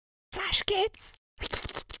Trash kids.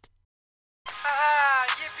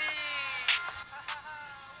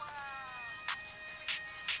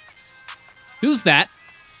 Who's that?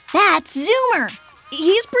 That's Zoomer.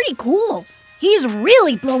 He's pretty cool. He's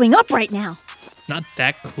really blowing up right now. Not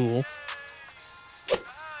that cool.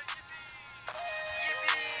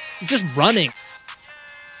 He's just running.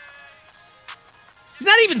 He's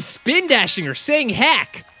not even spin dashing or saying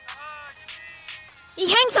heck. He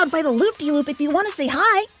hangs out by the loop-de-loop if you want to say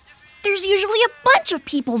hi. There's usually a bunch of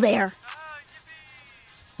people there.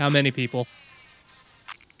 How many people?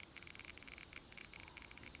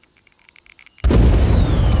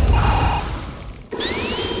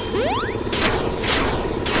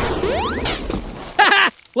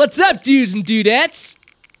 What's up, dudes and dudettes?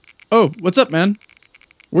 Oh, what's up, man?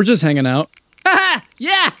 We're just hanging out. Haha,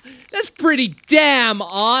 yeah, that's pretty damn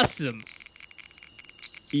awesome.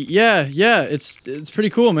 Yeah, it's pretty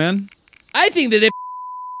cool, man. I think that it.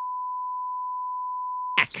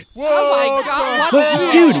 Whoa, oh my God!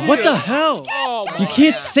 But, dude, what the hell? You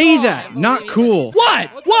can't say that. Not cool.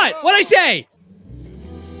 What? What'd I say?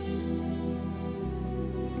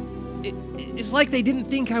 It's like they didn't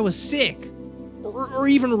think I was sick. Or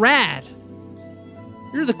even rad.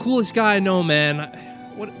 You're the coolest guy I know, man.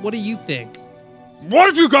 What do you think? What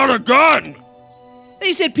if you got a gun?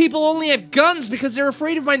 They said people only have guns because they're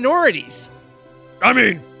afraid of minorities. I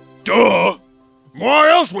mean, duh. Why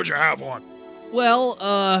else would you have one?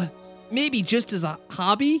 Well, maybe just as a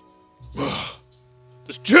hobby?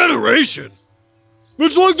 This generation.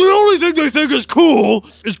 It's like the only thing they think is cool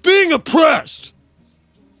is being oppressed.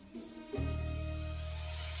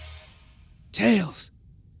 Tails.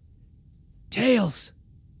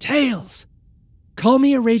 Call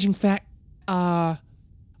me a raging a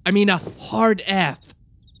hard F.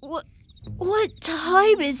 What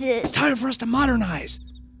time is it? It's time for us to modernize.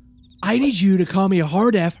 I need you to call me a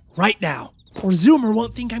hard F right now, or Zoomer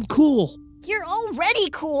won't think I'm cool. You're already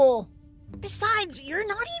cool. Besides, you're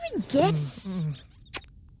not even gay.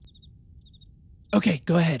 Okay,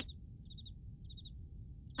 go ahead.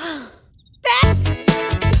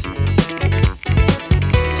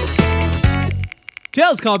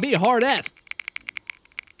 Tails called me a hard F.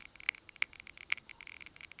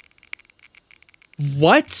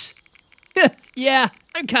 What? Yeah,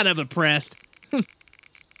 I'm kind of impressed.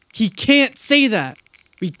 He can't say that.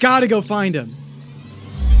 We gotta go find him.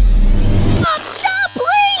 Stop,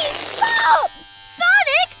 please! Stop!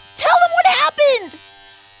 Sonic, tell them what happened!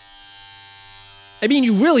 I mean,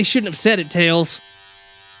 you really shouldn't have said it, Tails.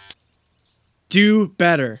 Do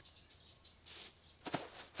better.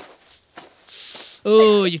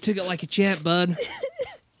 Oh, you took it like a champ, bud.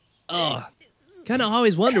 Oh, kind of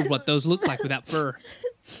always wondered what those look like without fur.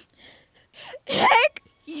 Heck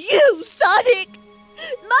you, Sonic!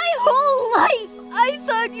 My whole life, I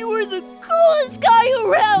thought you were the coolest guy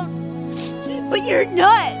around. But you're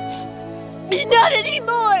not. Not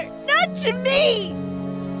anymore. Not to me.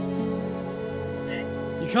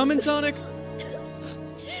 You coming, Sonic?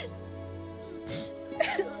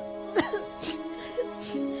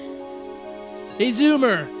 Hey,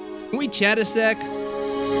 Zoomer, can we chat a sec?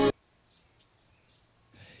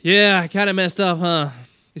 Yeah, I kind of messed up, huh?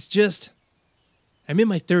 It's just, I'm in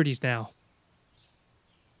my 30s now.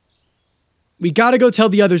 We gotta go tell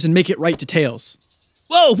the others and make it right to Tails.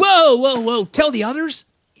 Whoa. Tell the others?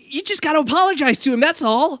 You just gotta apologize to him, that's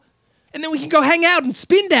all. And then we can go hang out and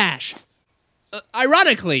spin dash.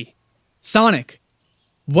 Ironically. Sonic,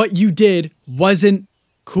 what you did wasn't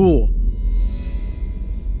cool.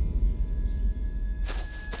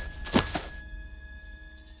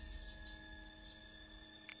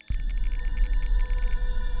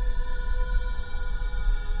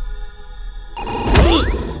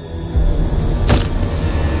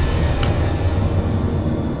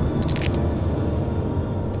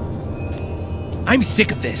 I'm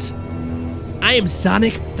sick of this. I am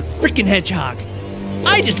Sonic the freaking Hedgehog.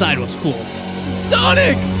 I decide what's cool.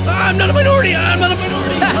 Sonic! I'm not a minority! I'm not a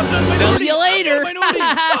minority! I'm not a minority! See you later! I'm not a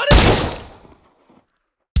minority!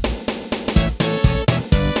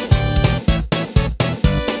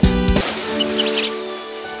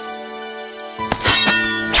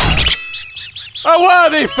 Sonic! A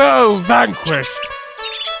worthy foe vanquished.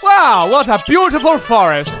 Wow, what a beautiful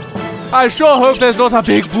forest. I sure hope there's not a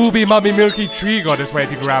big booby mummy milky tree goddess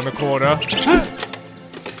waiting around the corner.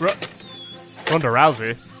 Ronda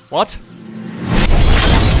Rousey? What?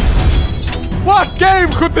 What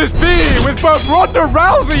game could this be with both Ronda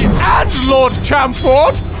Rousey and Lord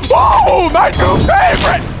Champfort? Oh, my two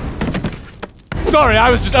favorite! Sorry, I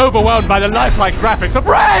was just overwhelmed by the lifelike graphics of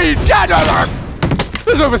Rage!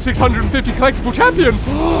 There's over 650 collectible champions.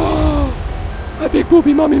 A big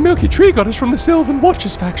booby mummy Milky Tree Goddess from the Sylvan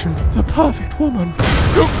Watchers faction. The perfect woman.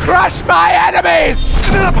 To crush my enemies!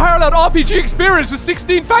 In an unparalleled RPG experience with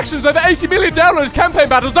 16 factions, over 80 million downloads, campaign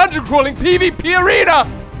battles, dungeon crawling, PvP arena!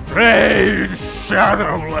 Raid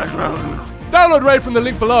Shadow Legends. Download Raid from the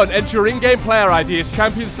link below and enter your in-game player ID at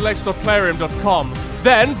championsselects.plarium.com.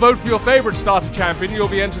 Then, vote for your favorite starter champion. You'll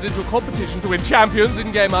be entered into a competition to win champions,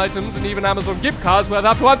 in-game items, and even Amazon gift cards worth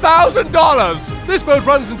up to $1,000! This vote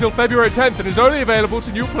runs until February 10th and is only available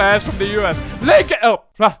to new players from the US. Link it— oh,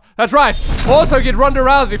 that's right. Also get Ronda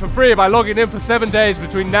Rousey for free by logging in for 7 days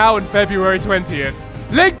between now and February 20th.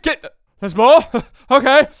 Link it— there's more?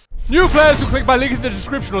 Okay. New players who click my link in the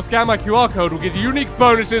description or scan my QR code will get unique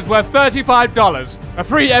bonuses worth $35. A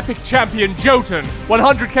free epic champion, Jotun,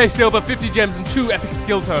 100k silver, 50 gems, and 2 epic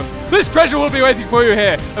skill tomes. This treasure will be waiting for you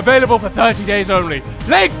here, available for 30 days only.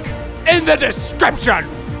 Link in the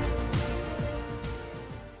description!